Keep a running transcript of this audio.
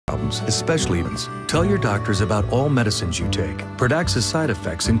symptoms, especially tell your doctors about all medicines you take. Pradaxa's side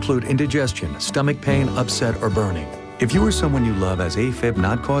effects include indigestion, stomach pain, upset, or burning. If you or someone you love has AFib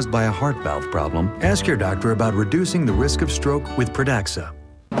not caused by a heart valve problem, ask your doctor about reducing the risk of stroke with Pradaxa.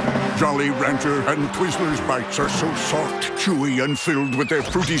 Jolly Rancher and Twizzlers Bites are so soft, chewy, and filled with their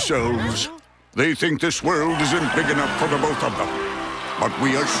fruity selves. They think this world isn't big enough for the both of them. But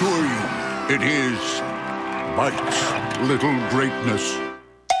we assure you, it is. Bites, little greatness.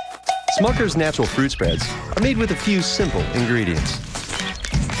 Smucker's natural fruit spreads are made with a few simple ingredients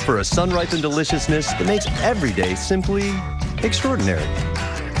for a sun-ripened deliciousness that makes every day simply extraordinary.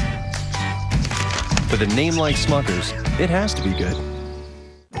 With a name like Smucker's, it has to be good.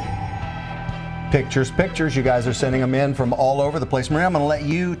 Pictures. You guys are sending them in from all over the place. Maria, I'm going to let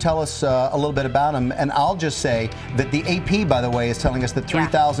you tell us a little bit about them. And I'll just say that the AP, by the way, is telling us that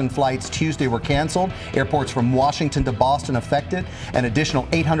 3,000 flights Tuesday were canceled. Airports from Washington to Boston affected. An additional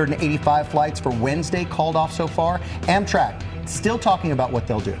 885 flights for Wednesday called off so far. Amtrak still talking about what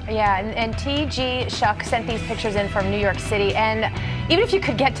they'll do. Yeah, and TG Shuck sent these pictures in from New York City, and even if you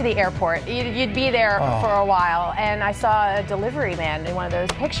could get to the airport, you'd be there for a while. And I saw a delivery man in one of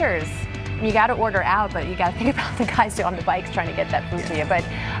those pictures. You got to order out, but you got to think about the guys on the bikes trying to get that food to you. But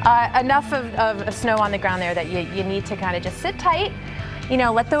enough of snow on the ground there that you need to kind of just sit tight. You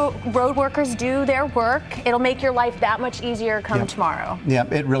know, let the road workers do their work. It'll make your life that much easier come tomorrow. Yeah,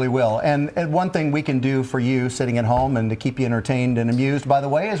 it really will. And one thing we can do for you sitting at home and to keep you entertained and amused, by the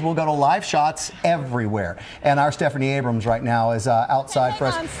way, is we'll go to live shots everywhere. And our Stephanie Abrams right now is outside for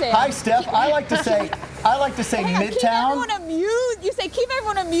us. Hi, Steph. I like to say Midtown. Keep everyone amused. You say keep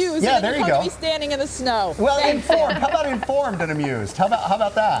everyone amused. Yeah, there you go. Be standing in the snow. Well, informed. How about informed and amused? How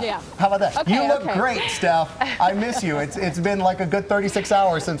about that? Yeah. How about that? Okay, you look great, Steph. I miss you. It's been like a good 36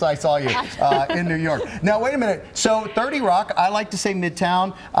 hours since I saw you in New York. Now, wait a minute. So 30 Rock, I like to say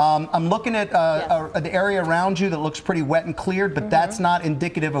Midtown. I'm looking at the area around you that looks pretty wet and cleared, but that's not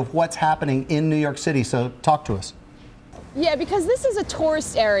indicative of what's happening in New York City. So talk to us. Yeah, because this is a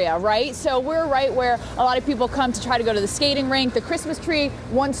tourist area, right? So we're right where a lot of people come to try to go to the skating rink. The Christmas tree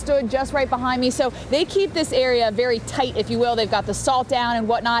once stood just right behind me. So they keep this area very tight, if you will. They've got the salt down and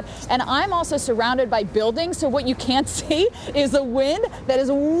whatnot. And I'm also surrounded by buildings. So what you can't see is the wind that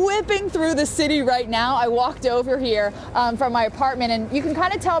is whipping through the city right now. I walked over here from my apartment, and you can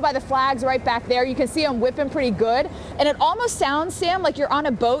kind of tell by the flags right back there. You can see them whipping pretty good. And it almost sounds, Sam, like you're on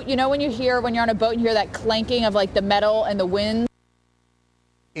a boat. You know when you're on a boat and you hear that clanking of like the metal and the wind?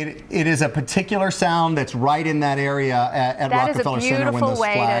 It is a particular sound that's right in that area at Rockefeller Center when those flags are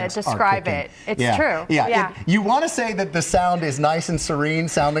kicking. That is a beautiful way to describe it. It's true. Yeah. You want to say that the sound is nice and serene,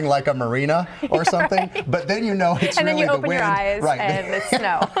 sounding like a marina or something, but then you know it's really the wind. And then you open your eyes and the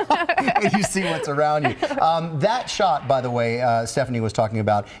snow. And you see what's around you. That shot, by the way, Stephanie was talking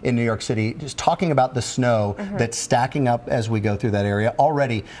about in New York City, just talking about the snow that's stacking up as we go through that area.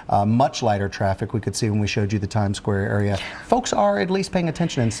 Already much lighter traffic we could see when we showed you the Times Square area. Folks are at least paying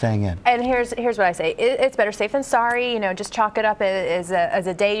attention and staying in. And here's what I say. It's better safe than sorry. You know, just chalk it up as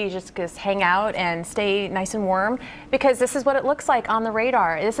a day you just hang out and stay nice and warm, because this is what it looks like on the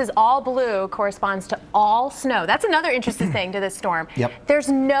radar. This is all blue, corresponds to all snow. That's another interesting thing to this storm. There's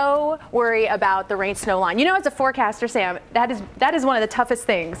no worry about the rain snow line. You know, as a forecaster, Sam, that is one of the toughest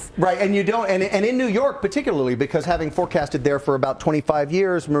things. Right, and you don't, and in New York particularly, because having forecasted there for about 25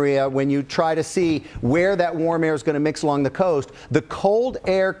 years, Maria, when you try to see where that warm air is going to mix along the coast, the cold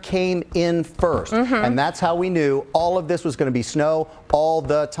air came in first, and that's how we knew all of this was going to be snow all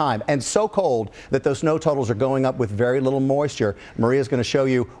the time, and so cold that those snow totals are going up with very little moisture. Maria's going to show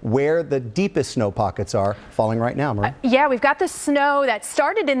you where the deepest snow pockets are falling right now, Maria. Yeah, we've got the snow that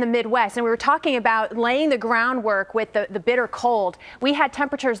started in the Midwest, and we were talking about laying the groundwork with the bitter cold. We had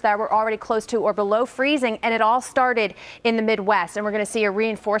temperatures that were already close to or below freezing, and it all started in the Midwest, and we're going to see a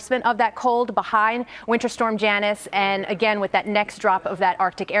reinforcement of that cold behind Winter Storm Janus, and again with that next drop of that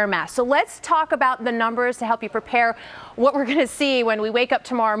Arctic air mass. So let's talk about the numbers to help you prepare what we're going to see when we wake up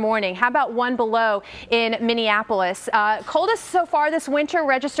tomorrow morning. How about 1 below in Minneapolis? Coldest so far this winter,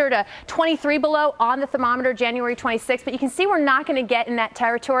 registered a 23 below on the thermometer January 26th, but you can see we're not going to get in that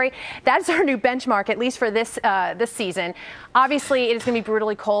territory. That's our new benchmark, at least for this season. Obviously, it is going to be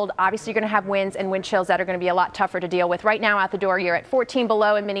brutally cold. Obviously, you're going to have winds and wind chills that are going to be a lot tougher to deal with. Right now out the door, you're at 14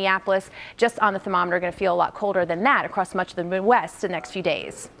 below in Minneapolis. Just on the thermometer, going to feel a lot colder than that across much of the Midwest the next few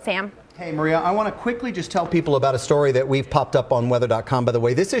days. Sam? Hey, Maria, I want to quickly just tell people about a story that we've popped up on weather.com. By the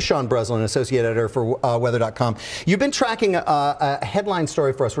way, this is Sean Breslin, associate editor for weather.com. You've been tracking a headline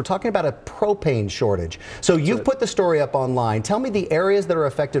story for us. We're talking about a propane shortage. So you've put the story up online. Tell me the areas that are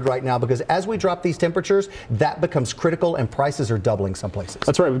affected right now, because as we drop these temperatures, that becomes critical and prices are doubling some places.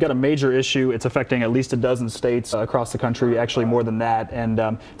 That's right. We've got a major issue. It's affecting at least a dozen states across the country, actually more than that. And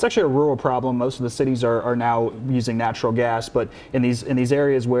it's actually a rural problem. Most of the cities are now using natural gas, but in these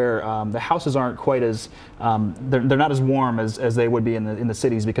areas where the houses aren't quite as they're not as warm as they would be in the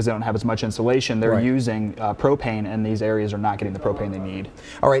cities because they don't have as much insulation. They're using propane, and these areas are not getting the propane they need.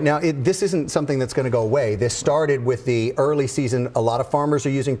 All right, now this isn't something that's going to go away. This started with the early season. A lot of farmers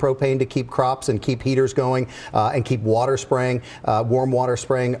are using propane to keep crops and keep heaters going and keep water spraying, warm water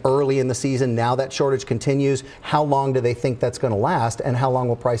spraying early in the season. Now that shortage continues. How long do they think that's going to last, and how long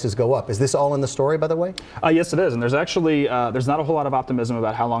will prices go up? Is this all in the story, by the way? Yes, it is, and there's actually there's not a whole lot of optimism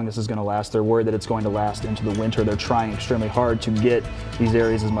about how long this is going to last. They're worried that it's going to last into the winter. They're trying extremely hard to get these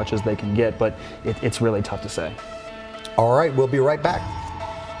areas as much as they can get, but it's really tough to say. All right, we'll be right back.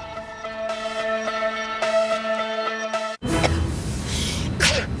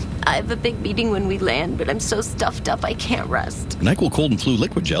 I have a big meeting when we land, but I'm so stuffed up I can't rest. NyQuil Cold and Flu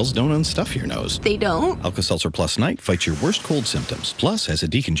liquid gels don't unstuff your nose. They don't? Alka-Seltzer Plus Night fights your worst cold symptoms, plus has a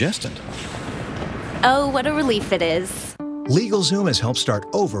decongestant. Oh, what a relief it is. LegalZoom has helped start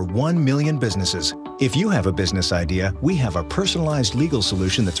over 1 million businesses. If you have a business idea, we have a personalized legal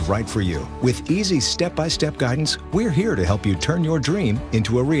solution that's right for you. With easy step-by-step guidance, we're here to help you turn your dream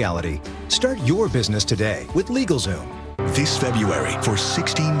into a reality. Start your business today with LegalZoom. This February, for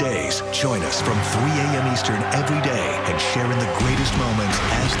 16 days, join us from 3 a.m. Eastern every day and share in the greatest moments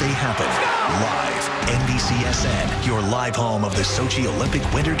as they happen. Live, NBCSN, your live home of the Sochi Olympic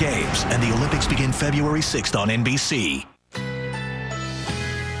Winter Games, and the Olympics begin February 6th on NBC.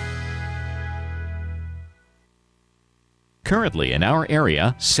 Currently in our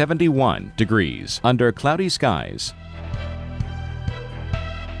area, 71 degrees under cloudy skies.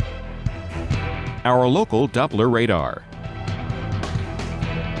 Our local Doppler radar.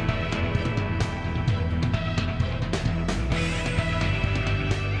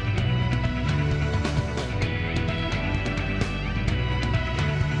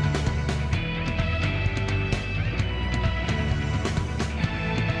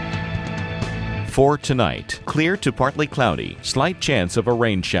 For tonight, clear to partly cloudy, slight chance of a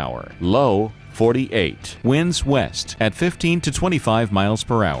rain shower. Low 48. Winds west at 15 to 25 miles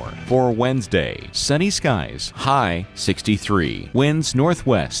per hour. For Wednesday, sunny skies, high 63. Winds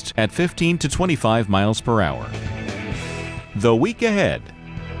northwest at 15 to 25 miles per hour. The week ahead.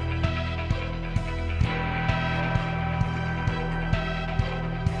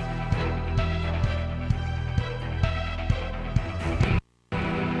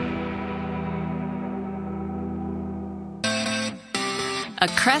 A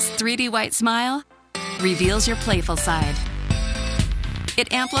Crest 3D White Smile reveals your playful side.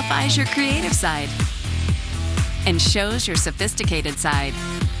 It amplifies your creative side and shows your sophisticated side.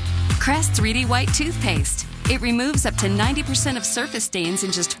 Crest 3D White Toothpaste. It removes up to 90% of surface stains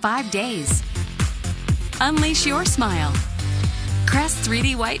in just 5 days. Unleash your smile. Crest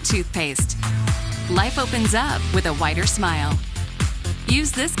 3D White Toothpaste. Life opens up with a whiter smile.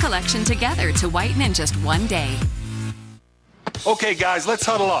 Use this collection together to whiten in just 1 day. Okay, guys, let's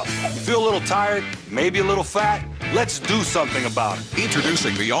huddle up. You feel a little tired, maybe a little fat? Let's do something about it.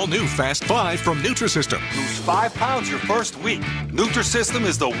 Introducing the all-new Fast 5 from Nutrisystem. Lose 5 pounds your first week. Nutrisystem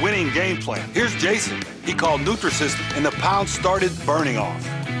is the winning game plan. Here's Jason. He called Nutrisystem, and the pounds started burning off.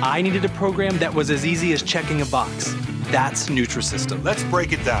 I needed a program that was as easy as checking a box. That's Nutrisystem. Let's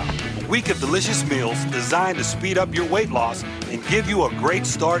break it down. A week of delicious meals designed to speed up your weight loss and give you a great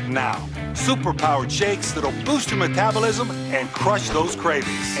start now. Super-powered shakes that'll boost your metabolism and crush those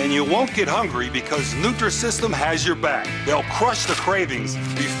cravings. And you won't get hungry because Nutrisystem has your back. They'll crush the cravings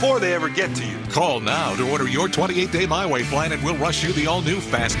before they ever get to you. Call now to order your 28-day My Way plan and we'll rush you the all-new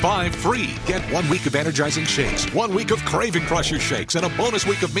Fast 5 free. Get 1 week of energizing shakes, 1 week of craving crusher shakes, and a bonus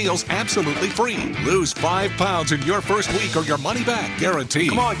week of meals absolutely free. Lose 5 pounds in your first week or your money back guaranteed.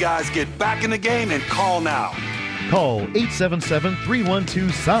 Come on, guys, get back in the game and call now. Call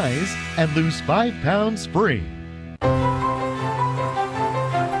 877-312-SIZE and lose 5 pounds free.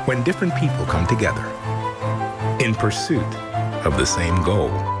 When different people come together in pursuit of the same goal,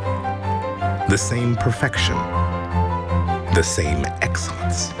 the same perfection, the same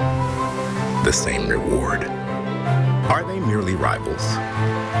excellence, the same reward, are they merely rivals?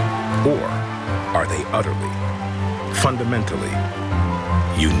 Or are they utterly, fundamentally,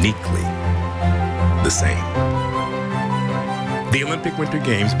 uniquely the same? The Olympic Winter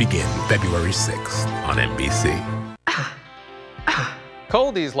Games begin February 6th on NBC.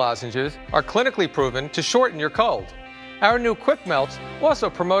 Cold-Ease lozenges are clinically proven to shorten your cold. Our new Quick Melts also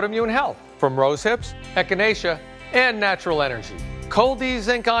promote immune health from rose hips, echinacea, and natural energy. Cold-Ease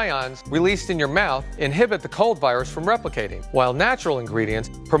zinc ions released in your mouth inhibit the cold virus from replicating, while natural ingredients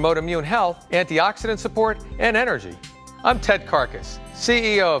promote immune health, antioxidant support, and energy. I'm Ted Karkas,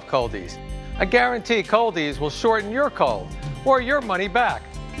 CEO of Cold-Ease. I guarantee Cold-Ease will shorten your cold or your money back.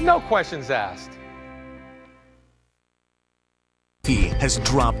 No questions asked. Has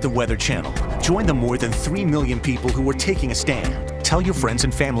dropped the Weather Channel. Join the more than 3 million people who are taking a stand. Tell your friends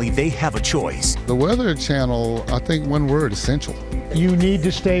and family they have a choice. The Weather Channel, I think one word, essential. You need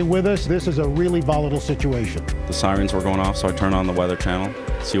to stay with us. This is a really volatile situation. The sirens were going off, so I turned on the Weather Channel,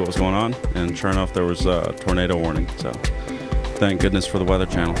 see what was going on, and sure enough, there was a tornado warning. So thank goodness for the Weather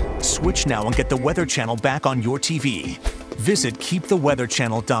Channel. Switch now and get the Weather Channel back on your TV. Visit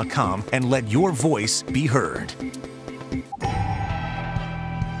keeptheweatherchannel.com and let your voice be heard.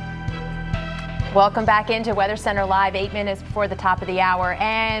 Welcome back into Weather Center Live, 8 minutes before the top of the hour.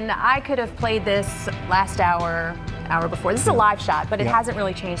 And I could have played this last hour before. This is a live shot, but it hasn't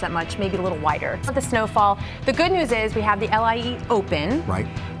really changed that much, maybe a little wider. The snowfall. The good news is we have the LIE open. Right.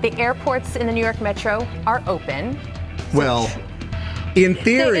 The airports in the New York Metro are open. Well, in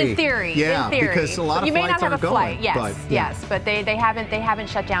theory. In theory. Yeah, in theory. because a lot of you may flights not have aren't a flight, going. yes, yes, but they haven't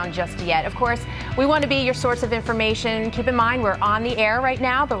shut down just yet. Of course, we want to be your source of information. Keep in mind we're on the air right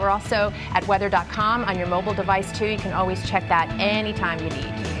now, but we're also at weather.com on your mobile device too. You can always check that anytime you need.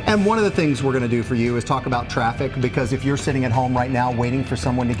 And one of the things we're going to do for you is talk about traffic, because if you're sitting at home right now waiting for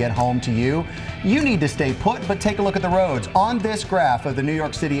someone to get home to you, you need to stay put, but take a look at the roads. On this graph of the New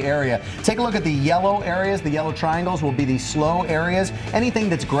York City area, take a look at the yellow areas. The yellow triangles will be the slow areas. Anything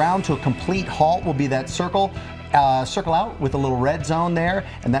that's ground to a complete halt will be that circle. Circle out with a little red zone there,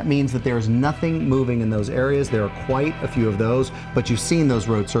 and that means that there is nothing moving in those areas. There are quite a few of those, but you've seen those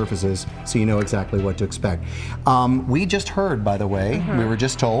road surfaces, so you know exactly what to expect. We just heard, by the way, we were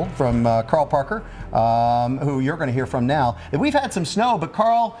just told from Carl Parker, who you're going to hear from now, that we've had some snow, but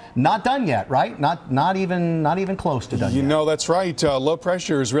Carl, not done yet, right? Not even close to done yet. You know, that's right. Low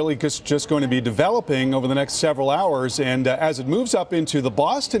pressure is really just going to be developing over the next several hours, and as it moves up into the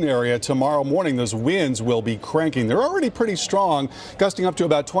Boston area tomorrow morning, those winds will be cranking. They're already pretty strong, gusting up to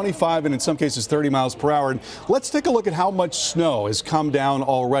about 25 and in some cases 30 miles per hour. And let's take a look at how much snow has come down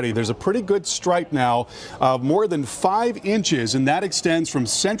already. There's a pretty good stripe now of more than 5 inches, and that extends from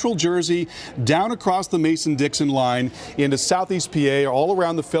central Jersey down across the Mason-Dixon line into southeast PA, all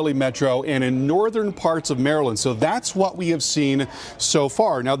around the Philly metro, and in northern parts of Maryland. So that's what we have seen so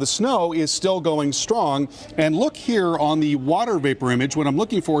far. Now the snow is still going strong, and look here on the water vapor image. What I'm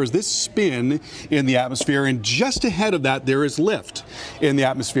looking for is this spin in the atmosphere, and just ahead of that there is lift in the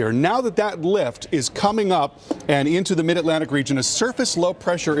atmosphere. Now that lift is coming up and into the mid-Atlantic region, a surface low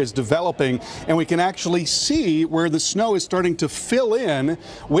pressure is developing, and we can actually see where the snow is starting to fill in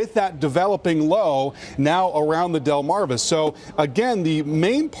with that developing low now around the Delmarva. So again, the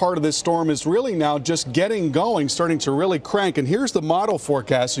main part of this storm is really now just getting going, starting to really crank. And here's the model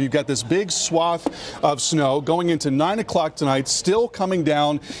forecast. So you've got this big swath of snow going into 9 o'clock tonight, still coming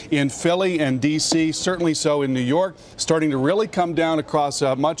down in Philly and DC, certainly so in New York, starting to really come down across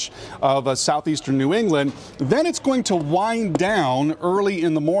much of southeastern New England. Then it's going to wind down early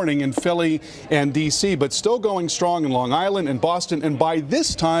in the morning in Philly and DC, but still going strong in Long Island and Boston. And by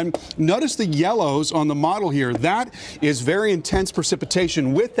this time, notice the yellows on the model here. That is very intense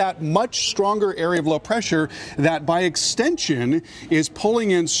precipitation with that much stronger area of low pressure that by extension is pulling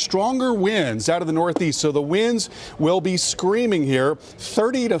in stronger winds out of the northeast. So the winds will be screaming here,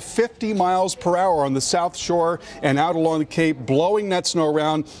 30 to 50 miles per hour on the south shore and out along the Cape, blowing that snow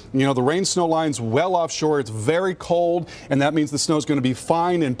around. You know, the rain snow line's well offshore. It's very cold, and that means the snow is going to be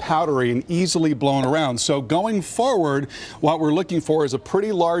fine and powdery and easily blown around. So going forward, what we're looking for is a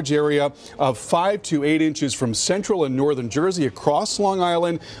pretty large area of 5 to 8 inches from central and northern Jersey across Long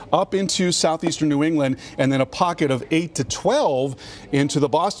Island up into southeastern New England, and then a pocket of 8 to 12 into the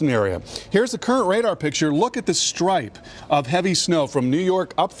Boston area. Here's the current radar picture. Look at the stripe of heavy snow from New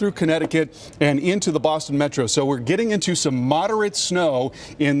York up through Connecticut and into the Boston metro. So we're getting into some moderate snow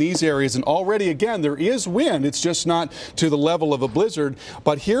in these areas, and already again there is wind. It's just not to the level of a blizzard,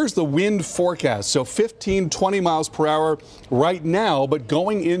 but here's the wind forecast. So 15-20 miles per hour right now, but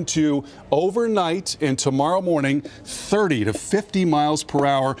going into overnight and tomorrow morning, 30 to 50 miles per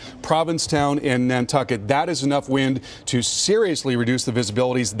hour, Provincetown and Nantucket. That is enough wind to seriously reduce the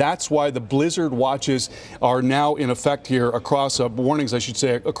visibilities. That's why the blizzard watches are now in effect here across warnings, I should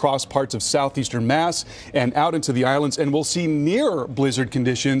say, across parts of southeastern Mass and out into the islands, and we'll see near blizzard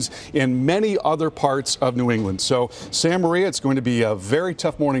conditions in many other parts of New England. So, Sam, Maria, it's going to be a very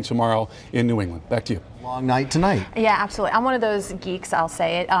tough morning tomorrow in New England. Back to you. Long night tonight. Yeah, absolutely. I'm one of those geeks, I'll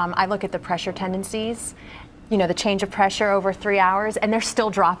say it. I look at the pressure tendencies. You know, the change of pressure over 3 hours, and they're still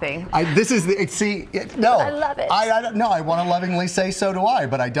dropping. No. I love it. I want to lovingly say so do I,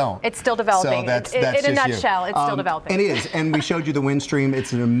 but I don't. It's still developing. So that's in just a nutshell, it's still developing. It is, and we showed you the wind stream.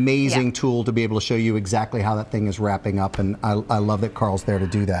 It's an amazing tool to be able to show you exactly how that thing is wrapping up, and I love that Carl's there to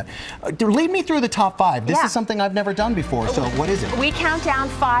do that. Lead me through the top 5. This is something I've never done before, so what is it? We count down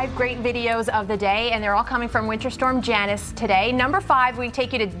 5 great videos of the day, and they're all coming from Winter Storm Janus today. Number 5, we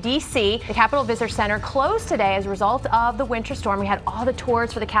take you to D.C. The Capitol Visitor Center closed today as a result of the winter storm. We had all the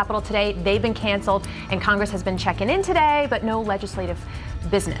tours for the Capitol today. They've been canceled, and Congress has been checking in today, but no legislative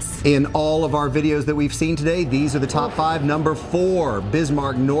business. In all of our videos that we've seen today, these are the top 5. Number 4,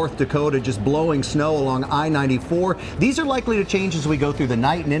 Bismarck, North Dakota, just blowing snow along I-94. These are likely to change as we go through the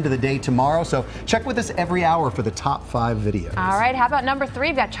night and into the day tomorrow, so check with us every hour for the top 5 videos. All right, how about number 3?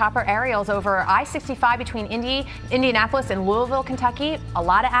 We've got chopper aerials over I-65 between Indianapolis and Louisville, Kentucky. A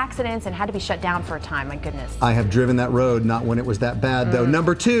lot of accidents and had to be shut down for a time, my goodness. I have driven that road, not when it was that bad, though.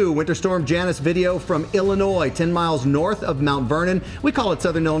 Number 2, Winter Storm Janus video from Illinois, 10 miles north of Mount Vernon. We call it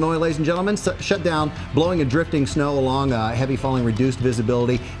Southern Illinois, ladies and gentlemen. Shut down, blowing and drifting snow along heavy falling, reduced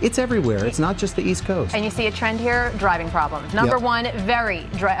visibility. It's everywhere. It's not just the East Coast. And you see a trend here, driving problems. Number 1, very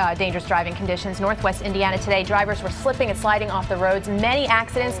dangerous driving conditions. Northwest Indiana today, drivers were slipping and sliding off the roads. Many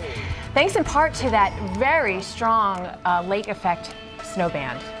accidents, thanks in part to that very strong lake effect snow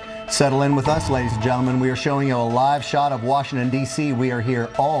band. Settle in with us, ladies and gentlemen. We are showing you a live shot of Washington, D.C. We are here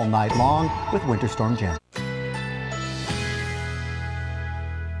all night long with Winter Storm Janus.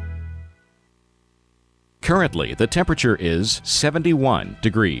 Currently, the temperature is 71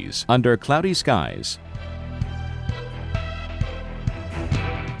 degrees under cloudy skies.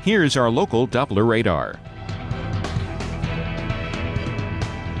 Here's our local Doppler radar.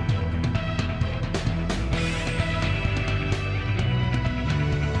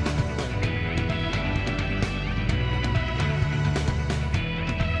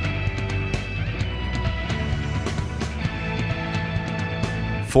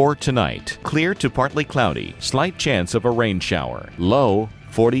 For tonight, clear to partly cloudy, slight chance of a rain shower, low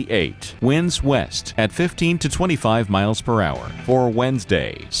 48. Winds west at 15 to 25 miles per hour. For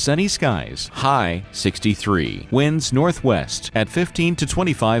Wednesday, sunny skies, high 63. Winds northwest at 15 to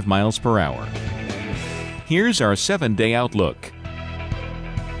 25 miles per hour. Here's our 7-day outlook.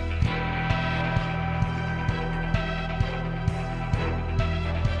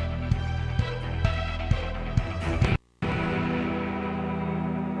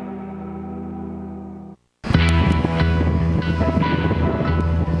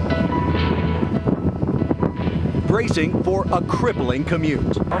 Bracing for a crippling commute.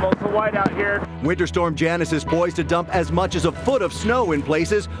 Almost a whiteout here. Winter Storm Janus is poised to dump as much as a foot of snow in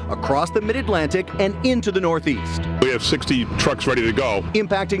places across the mid-Atlantic and into the Northeast. We have 60 trucks ready to go.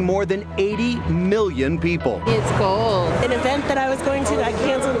 Impacting more than 80 million people. It's cold. An event that I was going to got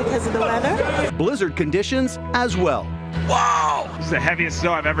canceled because of the weather. Blizzard conditions as well. Wow! It's the heaviest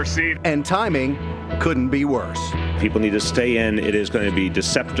snow I've ever seen. And timing couldn't be worse. People need to stay in. It is going to be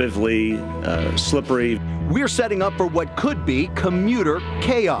deceptively slippery. We're setting up for what could be commuter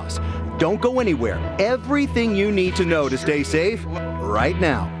chaos. Don't go anywhere. Everything you need to know to stay safe right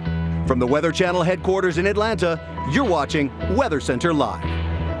now. From the Weather Channel headquarters in Atlanta, you're watching Weather Center Live.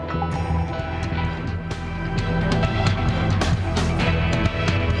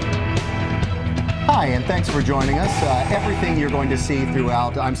 Hi, and thanks for joining us. Everything you're going to see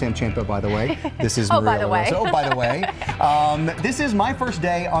throughout, I'm Sam Champa, by the way. This is Maria by the way. Oh, by the way. This is my first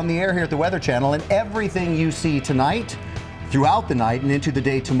day on the air here at the Weather Channel, and everything you see tonight, throughout the night and into the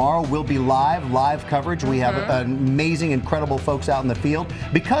day tomorrow, will be live coverage. We have amazing, incredible folks out in the field.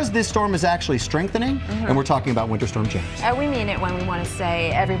 Because this storm is actually strengthening, and we're talking about Winter Storm Janus. We mean it when we want to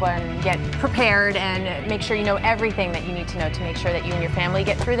say, everyone get prepared and make sure you know everything that you need to know to make sure that you and your family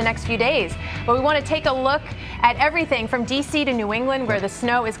get through the next few days. But we want to take a look at everything from D.C. to New England, where the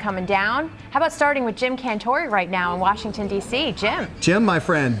snow is coming down. How about starting with Jim Cantori right now in Washington, D.C. Jim. Jim, my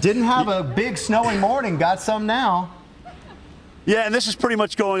friend, didn't have a big snowy morning, got some now. Yeah, and this is pretty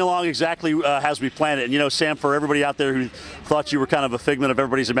much going along exactly as we planned it. And, you know, Sam, for everybody out there who thought you were kind of a figment of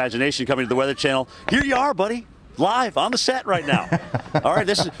everybody's imagination coming to the Weather Channel, here you are, buddy, live on the set right now. All right,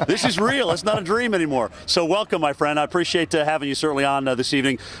 this is real. It's not a dream anymore. So welcome, my friend. I appreciate having you certainly on this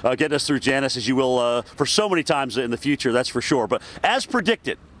evening, getting us through Janus, as you will for so many times in the future, that's for sure. But as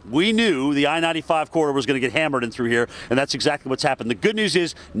predicted, we knew the I-95 corridor was going to get hammered in through here, and that's exactly what's happened. The good news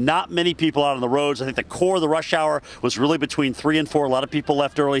is not many people out on the roads. I think the core of the rush hour was really between 3 and 4. A lot of people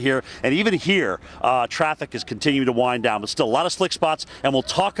left early here, and even here, traffic is continuing to wind down, but still a lot of slick spots, and we'll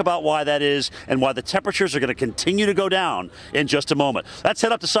talk about why that is and why the temperatures are going to continue to go down in just a moment. Let's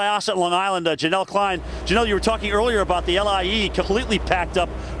head up to Syosset and Long Island. Janelle Klein. Janelle, you were talking earlier about the LIE completely packed up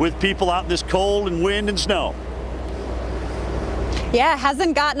with people out in this cold and wind and snow. Yeah, it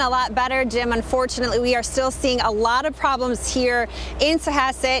hasn't gotten a lot better, Jim. Unfortunately, we are still seeing a lot of problems here in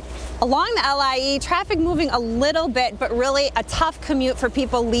Syosset. Along the LIE, traffic moving a little bit, but really a tough commute for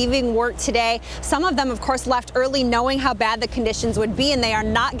people leaving work today. Some of them, of course, left early knowing how bad the conditions would be, and they are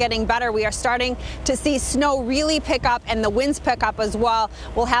not getting better. We are starting to see snow really pick up and the winds pick up as well.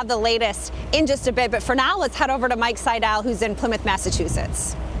 We'll have the latest in just a bit. But for now, let's head over to Mike Seidel, who's in Plymouth,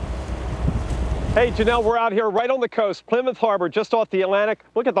 Massachusetts. Hey, Janelle, we're out here right on the coast, Plymouth Harbor, just off the Atlantic.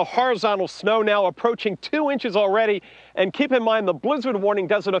 Look at the horizontal snow now approaching 2 inches already. And keep in mind, the blizzard warning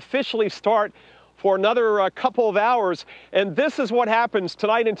doesn't officially start for another couple of hours. And this is what happens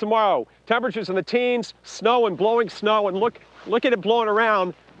tonight and tomorrow. Temperatures in the teens, snow and blowing snow. And look at it blowing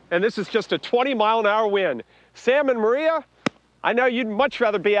around. And this is just a 20-mile-an-hour wind. Sam and Maria, I know you'd much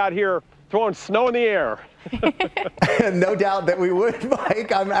rather be out here throwing snow in the air. No doubt that we would,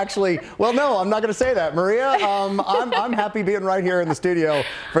 Mike. I'm actually, well, no, I'm not going to say that. Maria, I'm happy being right here in the studio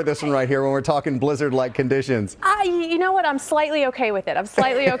for this one right here when we're talking blizzard-like conditions. You know what? I'm slightly okay with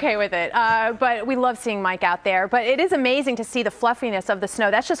it. But we love seeing Mike out there. But it is amazing to see the fluffiness of the snow.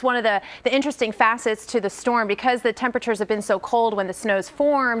 That's just one of the interesting facets to the storm. Because the temperatures have been so cold when the snow's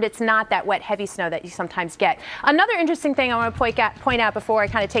formed, it's not that wet, heavy snow that you sometimes get. Another interesting thing I want to point out before I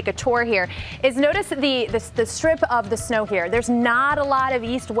kind of take a tour here is notice the strip of the snow here. There's not a lot of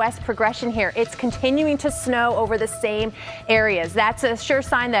east-west progression here. It's continuing to snow over the same areas. That's a sure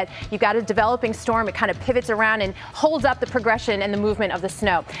sign that you've got a developing storm. It kind of pivots around and holds up the progression and the movement of the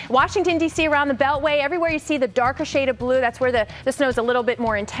snow. Washington, D.C., around the Beltway, everywhere you see the darker shade of blue, that's where the snow is a little bit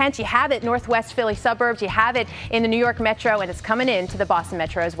more intense. You have it northwest Philly suburbs. You have it in the New York metro, and it's coming into the Boston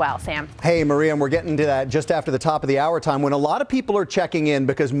metro as well. Sam. Hey, Maria, and we're getting to that just after the top of the hour time when a lot of people are checking in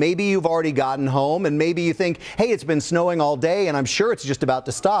because maybe you've already gotten home and maybe you think, hey, it's been snowing all day and I'm sure it's just about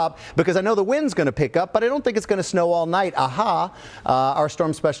to stop because I know the wind's going to pick up, but I don't think it's going to snow all night. Aha. Our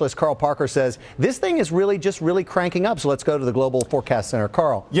storm specialist, Carl Parker, says this thing is really cranking up. So let's go to the Global Forecast Center.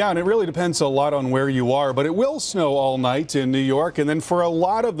 Carl. Yeah, and it really depends a lot on where you are, but it will snow all night in New York and then for a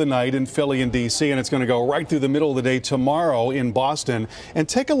lot of the night in Philly and D.C., and it's going to go right through the middle of the day tomorrow in Boston. And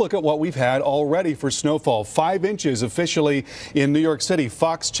take a look at what we've had already for snowfall. 5 inches officially in New York City.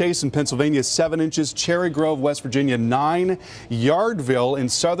 Fox Chase in Pennsylvania, 7 inches. Cherry Grove, West Virginia, 9. Yardville in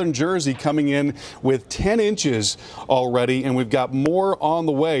southern Jersey coming in with 10 inches already, and we've got more on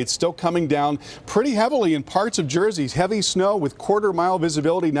the way. It's still coming down pretty heavily in parts of Jersey. Heavy snow with quarter-mile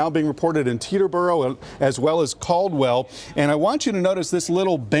visibility now being reported in Teterboro as well as Caldwell. And I want you to notice this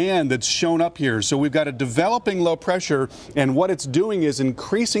little band that's shown up here. So we've got a developing low pressure, and what it's doing is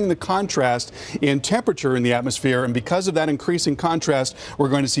increasing the contrast in temperature in the atmosphere. And because of that increasing contrast, we're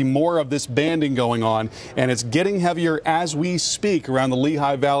going to see more of this banding going on. And it's getting heavier as we speak around the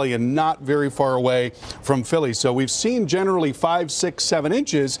Lehigh Valley and not very far away from Philly. So we've seen generally 5, 6, 7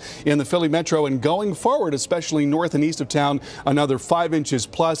 inches in the Philly metro, and going forward, especially north and east of town, another 5 inches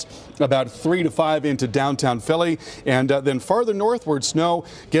plus, about 3 to 5 into downtown Philly. And then farther northward, snow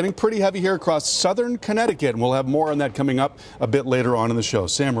getting pretty heavy here across southern Connecticut. And we'll have more on that coming up a bit later on in the show.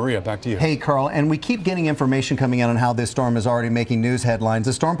 Sam, Maria, back to you. Hey, Carl, and we keep getting information coming in on how this storm is already making news headlines.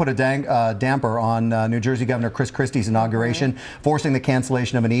 The storm put a damper on New Jersey Governor Chris Christie's inauguration, forcing the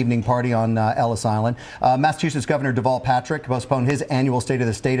cancellation of an evening party on Ellis Island. Massachusetts Governor Deval Patrick postponed his annual State of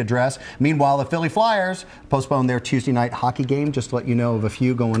the State address. Meanwhile, the Philly Flyers postponed their Tuesday night hockey game, just to let you know of a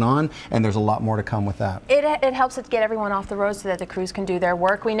few going on, and there's a lot more to come with that. It helps to get everyone off the road so that the crews can do their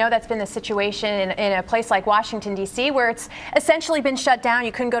work. We know that's been the situation in a place like Washington, D.C., where it's essentially been shut down.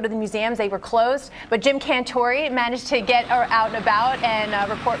 You couldn't go to the museums. They were closed. But Jim Cantori managed to get out and about and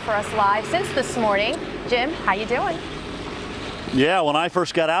report for us live since this morning. Jim, how you doing? Yeah, when I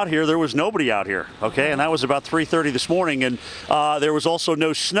first got out here, there was nobody out here, okay? And that was about 3:30 this morning, and there was also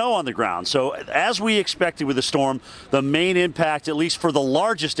no snow on the ground. So as we expected with the storm, the main impact, at least for the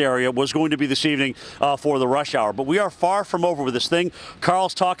largest area, was going to be this evening for the rush hour. But we are far from over with this thing.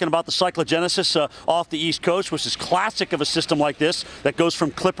 Carl's talking about the cyclogenesis off the East Coast, which is classic of a system like this that goes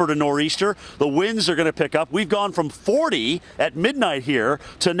from Clipper to nor'easter. The winds are going to pick up. We've gone from 40 at midnight here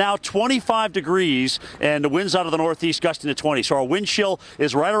to now 25 degrees, and the winds out of the northeast gusting to 20. So tomorrow. Wind chill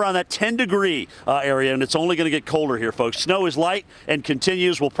is right around that 10-degree area, and it's only going to get colder here, folks. Snow is light and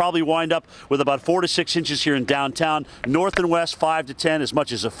continues. We'll probably wind up with about 4 to 6 inches here in downtown. North and west, 5 to 10, as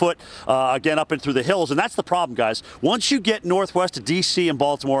much as a foot, again, up and through the hills. And that's the problem, guys. Once you get northwest of D.C. and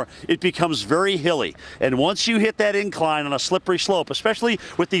Baltimore, it becomes very hilly. And once you hit that incline on a slippery slope, especially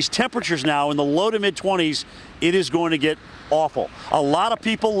with these temperatures now in the low to mid-20s, it is going to get awful. A lot of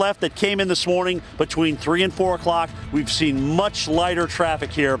people left that came in this morning between 3 and 4 o'clock. We've seen much lighter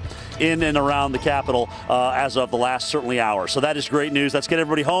traffic here in and around the Capitol as of the last, certainly, hour. So that is great news. Let's get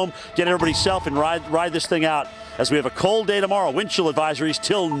everybody home, get everybody safe, and ride this thing out as we have a cold day tomorrow. Wind chill advisories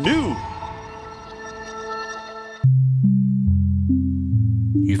till noon.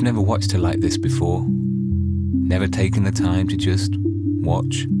 You've never watched her like this before. Never taken the time to just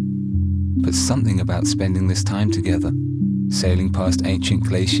watch. But something about spending this time together, sailing past ancient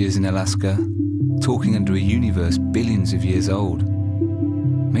glaciers in Alaska, talking under a universe billions of years old,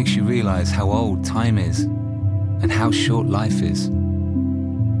 makes you realize how old time is and how short life is.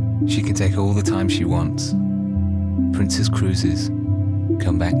 She can take all the time she wants. Princess Cruises.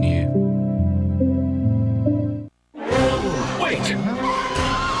 Come back new. Wait!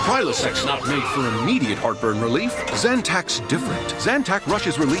 Prilosec's not made for immediate heartburn relief. Zantac's different. Zantac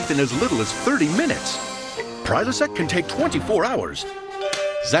rushes relief in as little as 30 minutes. Prilosec can take 24 hours.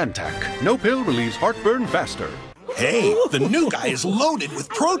 Zantac. No pill relieves heartburn faster. Hey, the new guy is loaded with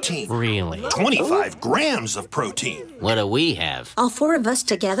protein. Really? 25 grams of protein. What do we have? All 4 of us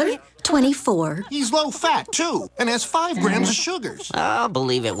together? 24. He's low fat, too, and has 5 grams of sugars. I'll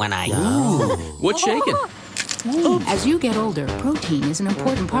believe it when I... What's shaking? As you get older, protein is an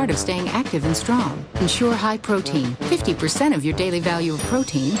important part of staying active and strong. Ensure high protein, 50% of your daily value of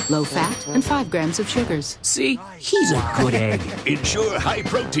protein, low fat, and 5 grams of sugars. See, he's a good egg. Ensure high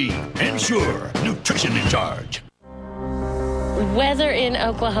protein. Ensure nutrition in charge. Weather in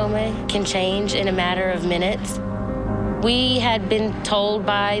Oklahoma can change in a matter of minutes. We had been told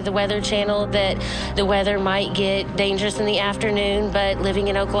by the Weather Channel that the weather might get dangerous in the afternoon, but living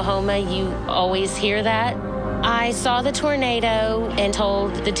in Oklahoma, you always hear that. I saw the tornado and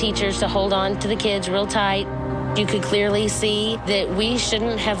told the teachers to hold on to the kids real tight. You could clearly see that we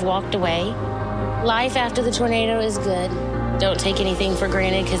shouldn't have walked away. Life after the tornado is good. Don't take anything for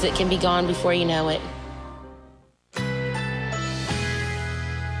granted because it can be gone before you know it.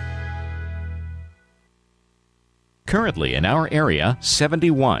 Currently in our area,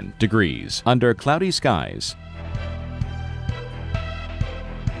 71 degrees under cloudy skies.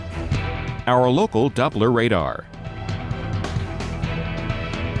 Our local Doppler radar.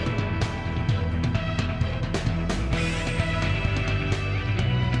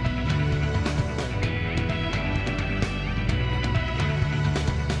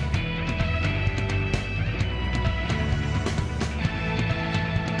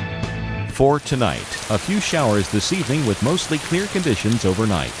 For tonight, a few showers this evening with mostly clear conditions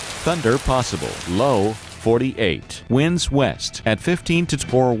overnight. Thunder possible, low 48. Winds west at 15 to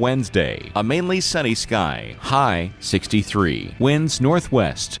 4 Wednesday. A mainly sunny sky, high 63. Winds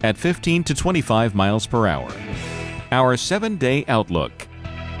northwest at 15 to 25 miles per hour. Our 7-day outlook.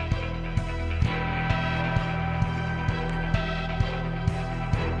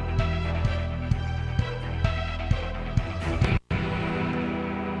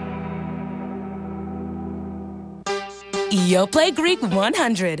 Yoplait Greek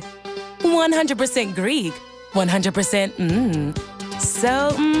 100. 100% Greek. 100%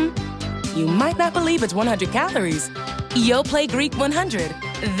 So, you might not believe it's 100 calories. Yoplait Greek 100.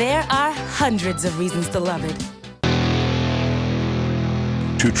 There are hundreds of reasons to love it.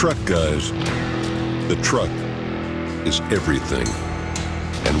 To truck guys, the truck is everything.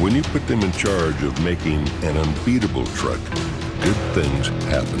 And when you put them in charge of making an unbeatable truck, good things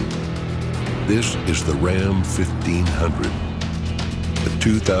happen. This is the Ram 1500, the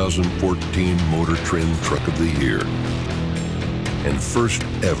 2014 Motor Trend Truck of the Year, and first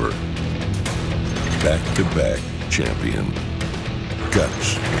ever back-to-back champion.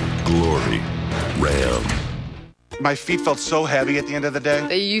 Guts, glory, Ram. My feet felt so heavy at the end of the day.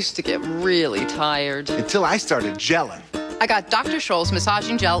 They used to get really tired. Until I started gelling. I got Dr. Scholl's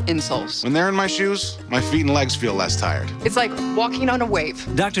massaging gel insoles. When they're in my shoes, my feet and legs feel less tired. It's like walking on a wave.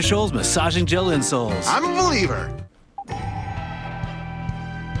 Dr. Scholl's massaging gel insoles. I'm a believer.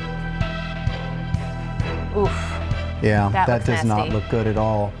 Oof. Yeah, that does not look good at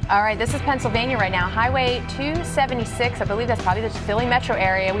all. All right, this is Pennsylvania right now. Highway 276, I believe that's probably the Philly metro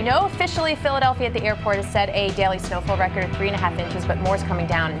area. We know officially Philadelphia at the airport has set a daily snowfall record of 3.5 inches, but more is coming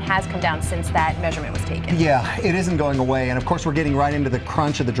down and has come down since that measurement was taken. Yeah, it isn't going away. And of course, we're getting right into the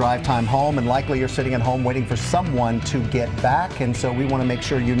crunch of the drive time home, and likely you're sitting at home waiting for someone to get back. And so we want to make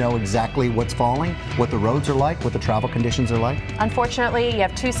sure you know exactly what's falling, what the roads are like, what the travel conditions are like. Unfortunately, you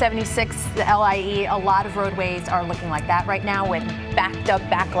have 276, the LIE. A lot of roadways are looking like that right now with backed up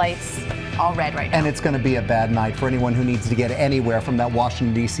backlights, all red right now. And it's going to be a bad night for anyone who needs to get anywhere from that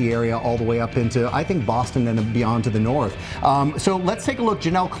Washington, D.C. area all the way up into, I think, Boston and beyond to the north. So let's take a look.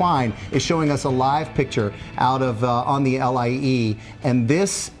 Janelle Klein is showing us a live picture out of on the LIE, and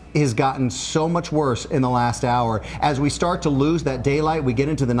this has gotten so much worse in the last hour. As we start to lose that daylight, we get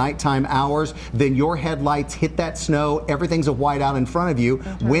into the nighttime hours, then your headlights hit that snow, everything's a whiteout in front of you,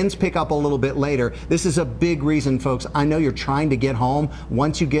 winds pick up a little bit later. This is a big reason, folks. I know you're trying to get home.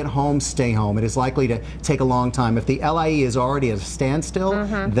 Once you get home, stay home. It is likely to take a long time. If the LIE is already at a standstill,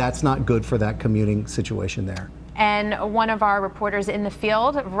 that's not good for that commuting situation there. And one of our reporters in the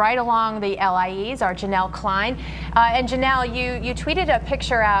field right along the LIEs are Janelle Klein. And Janelle, you tweeted a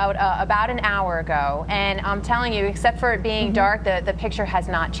picture out about an hour ago, and I'm telling you, except for it being dark, the picture has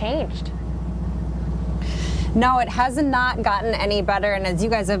not changed. No, it has not gotten any better, and as you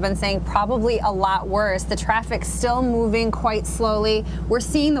guys have been saying, probably a lot worse. The traffic's still moving quite slowly. We're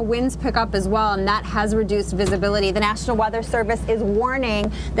seeing the winds pick up as well, and that has reduced visibility. The National Weather Service is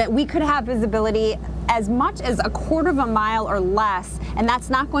warning that we could have visibility as much as a quarter of a mile or less, and that's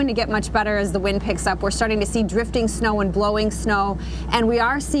not going to get much better as the wind picks up. We're starting to see drifting snow and blowing snow, and we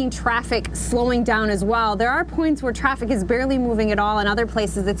are seeing traffic slowing down as well. There are points where traffic is barely moving at all. In other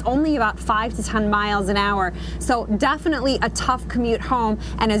places, it's only about 5 to 10 miles an hour. So definitely a tough commute home.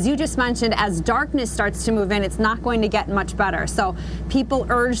 And as you just mentioned, as darkness starts to move in, it's not going to get much better. So people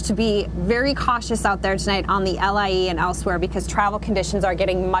urged to be very cautious out there tonight on the LIE and elsewhere because travel conditions are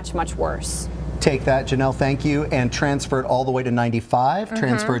getting much, much worse. Take that, Janelle, thank you, and transfer it all the way to 95,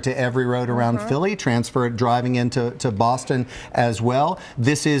 transfer it to every road around Philly, transfer it driving into Boston as well.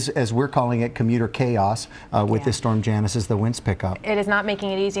 This is, as we're calling it, commuter chaos with this storm Janus as the winds pick up. It is not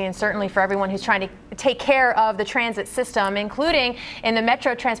making it easy, and certainly for everyone who's trying to take care of the transit system, including in the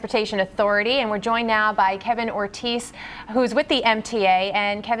Metro Transportation Authority. And we're joined now by Kevin Ortiz, who's with the MTA.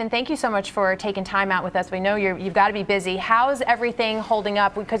 And Kevin, thank you so much for taking time out with us. We know you've got to be busy. How's everything holding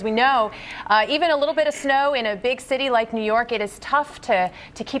up? Because we know even a little bit of snow in a big city like New York, it is tough to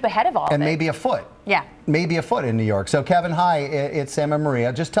keep ahead of all of it. And maybe a foot. Yeah. Maybe a foot in New York. So Kevin, hi, it's Sam and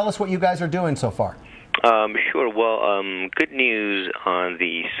Maria. Just tell us what you guys are doing so far. Sure. Well, good news on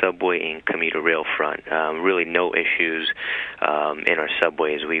the subway and commuter rail front. Really no issues in our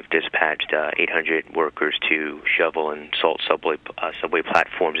subways. We've dispatched 800 workers to shovel and salt subway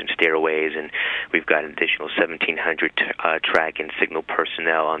platforms and stairways, and we've got an additional 1,700 track and signal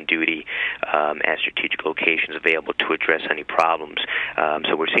personnel on duty at strategic locations available to address any problems.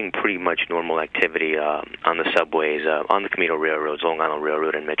 So we're seeing pretty much normal activity on the subways, on the commuter railroads, Long Island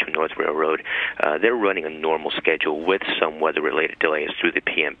Railroad and Metro North Railroad. They're running a normal schedule with some weather-related delays through the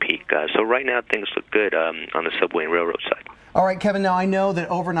PM peak. So right now things look good on the subway and railroad side. All right, Kevin, now I know that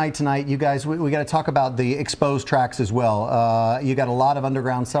overnight tonight, you guys, we got to talk about the exposed tracks as well. You got a lot of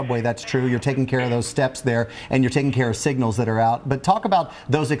underground subway, that's true. You're taking care of those steps there, and you're taking care of signals that are out. But talk about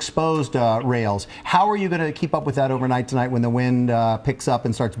those exposed rails. How are you going to keep up with that overnight tonight when the wind picks up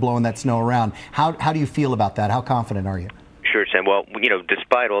and starts blowing that snow around? How do you feel about that? How confident are you? Sure, Sam. Well,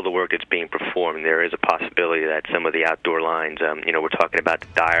 despite all the work that's being performed, there is a possibility that some of the outdoor lines, we're talking about the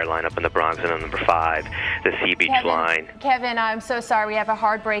Dyer line up in the Bronx and on number 5, the Sea Beach line. Kevin, I'm so sorry. We have a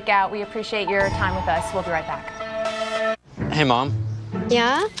hard breakout. We appreciate your time with us. We'll be right back. Hey, Mom.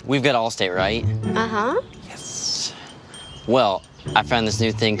 Yeah? We've got Allstate, right? Uh-huh. Yes. Well, I found this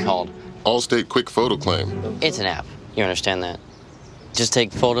new thing called Allstate Quick Photo Claim. It's an app. You understand that? Just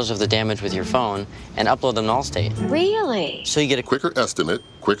take photos of the damage with your phone and upload them to Allstate. Really? So you get a quicker estimate,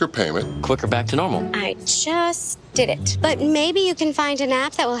 quicker payment, quicker back to normal. I just did it. But maybe you can find an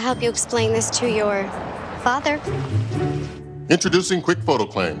app that will help you explain this to your father. Introducing Quick Photo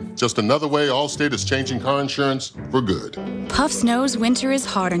Claim. Just another way Allstate is changing car insurance for good. Puffs knows winter is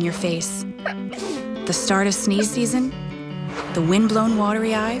hard on your face. The start of sneeze season, the wind-blown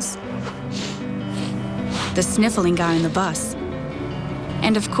watery eyes, the sniffling guy in the bus.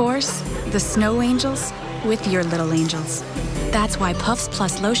 And of course, the snow angels with your little angels. That's why Puffs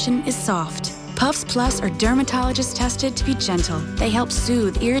Plus lotion is soft. Puffs Plus are dermatologist tested to be gentle. They help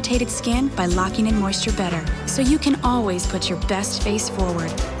soothe irritated skin by locking in moisture better, so you can always put your best face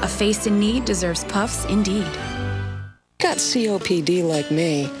forward. A face in need deserves Puffs indeed. got COPD like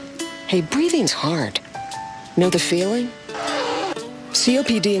me, hey, breathing's hard. Know the feeling?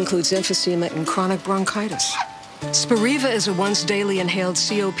 COPD includes emphysema and chronic bronchitis. Spiriva is a once-daily inhaled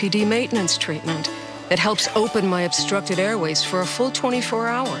COPD maintenance treatment. It helps open my obstructed airways for a full 24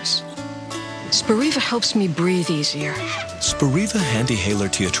 hours. Spiriva helps me breathe easier. Spiriva Handihaler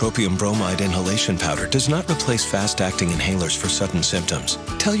Tiotropium Bromide Inhalation Powder does not replace fast-acting inhalers for sudden symptoms.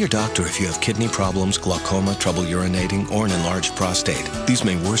 Tell your doctor if you have kidney problems, glaucoma, trouble urinating, or an enlarged prostate. These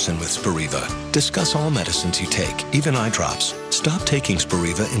may worsen with Spiriva. Discuss all medicines you take, even eye drops. Stop taking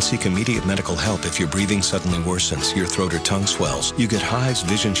Spiriva and seek immediate medical help if your breathing suddenly worsens, your throat or tongue swells, you get hives,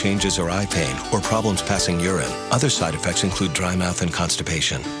 vision changes, or eye pain, or problems passing urine. Other side effects include dry mouth and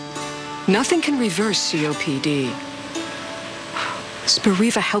constipation. Nothing can reverse COPD.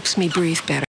 Spiriva helps me breathe better.